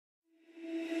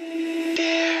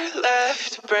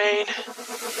brain.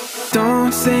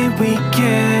 Don't say we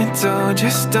can't, oh,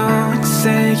 just don't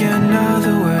say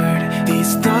another word.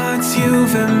 These thoughts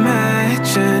you've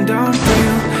imagined aren't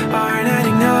real, aren't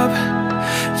adding up.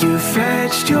 You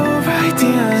fetched your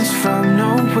ideas from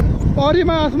nowhere. और ये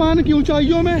मैं आसमान की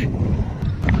ऊंचाइयों में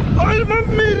और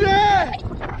mummy रे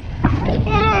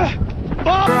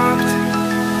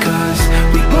Cause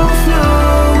we both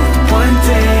know one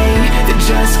day they're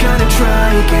just gonna try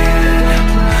again.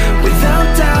 Without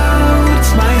doubt,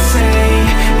 it's my say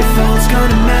if all's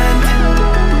gonna mend.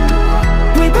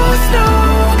 We both know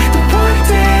that one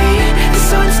day the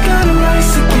sun's gonna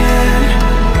rise again.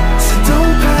 So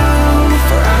don't pout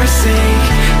for our sake,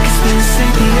 cause this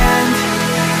ain't the end.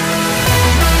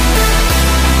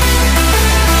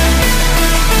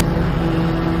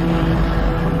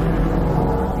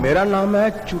 मेरा नाम है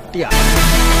चुटिया।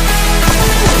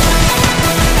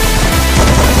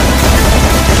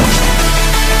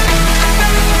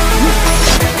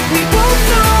 We both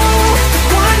know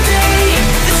one day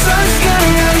the sun's gonna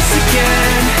rise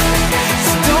again.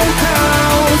 So don't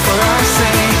pout for our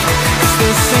sake, cause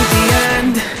this ain't the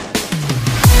end.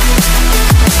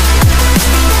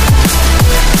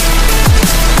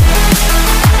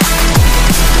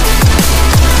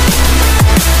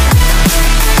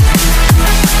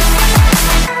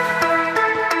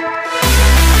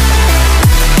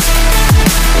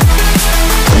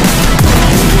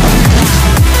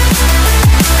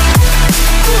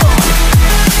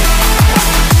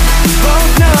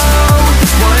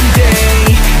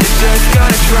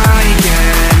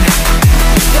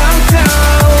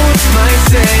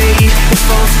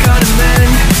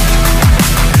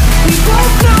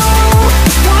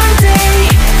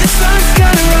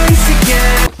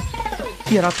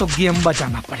 तेरा तो game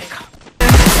बचाना पड़ेगा।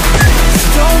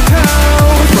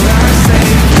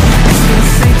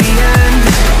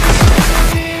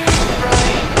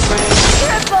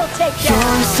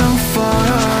 You're so far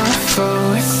off,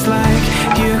 oh, it's like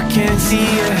you can't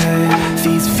see ahead.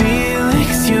 These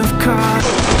feelings you've caught.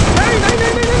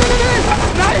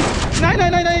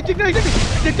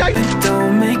 It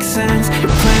don't make sense,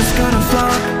 your plan's gonna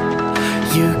flop.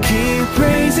 You keep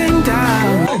raising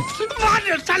down.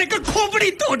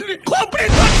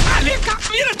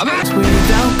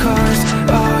 Without cause,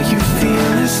 all you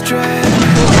feel is dread.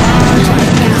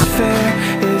 Logic is fair,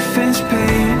 if it's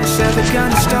pain, it's ever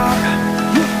gonna stop.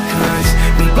 Cause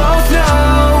we both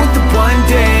know that one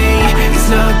day he's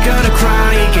not gonna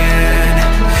cry again.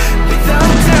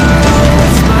 Without doubt,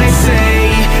 it's my say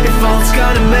if all's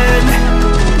gonna mend.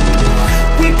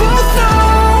 We both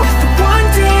know that one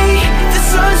day the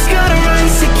sun's gonna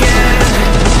rise again.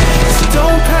 So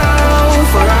don't pout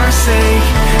for our sake,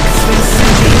 cause this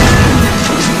is the end.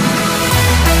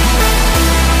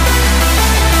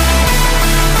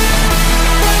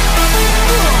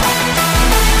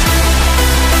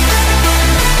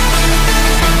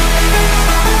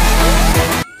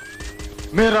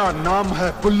 मेरा नाम है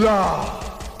पुल्ला।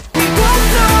 We both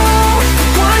know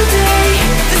one day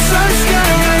the sun's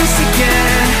gonna rise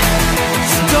again.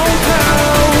 So don't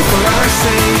pout for our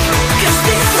sake, cause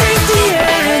this ain't the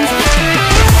end.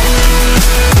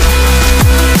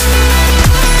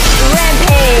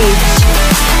 Rampage.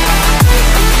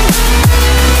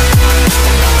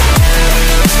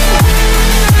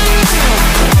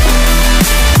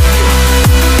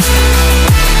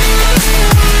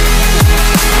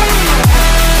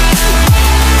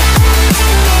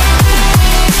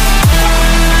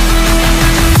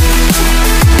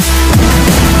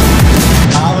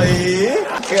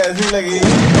 कैसी लगी?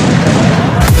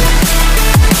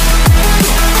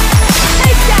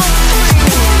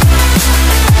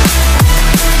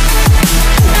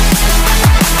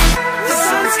 The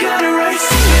sun's gonna rise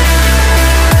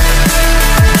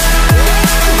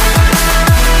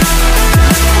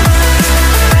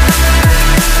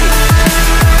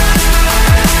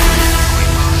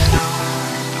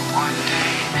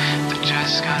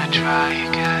just gonna try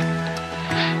again.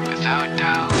 Without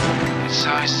doubt, it's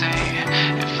our say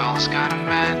if all's gonna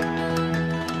mend.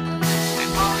 They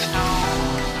both know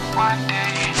that one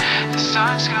day the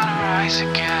sun's gonna rise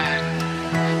again.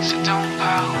 So don't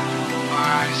pout for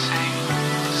our sake,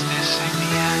 cause this ain't the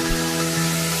end.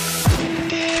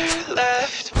 Dear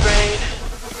left brain,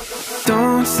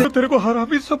 don't say तेरे को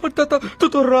हरामी समझता था,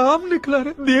 तो राम निकला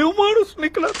रे, देव मानुस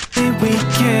निकला। we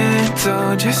can't,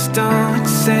 oh, just don't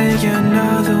say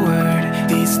another word.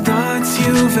 These thoughts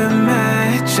you've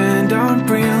imagined aren't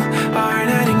real,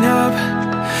 aren't adding up.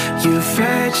 You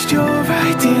fetched your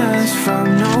ideas from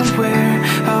nowhere,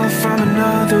 out from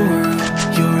another world.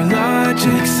 Your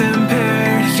logic's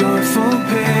impaired, you're full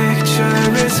paired.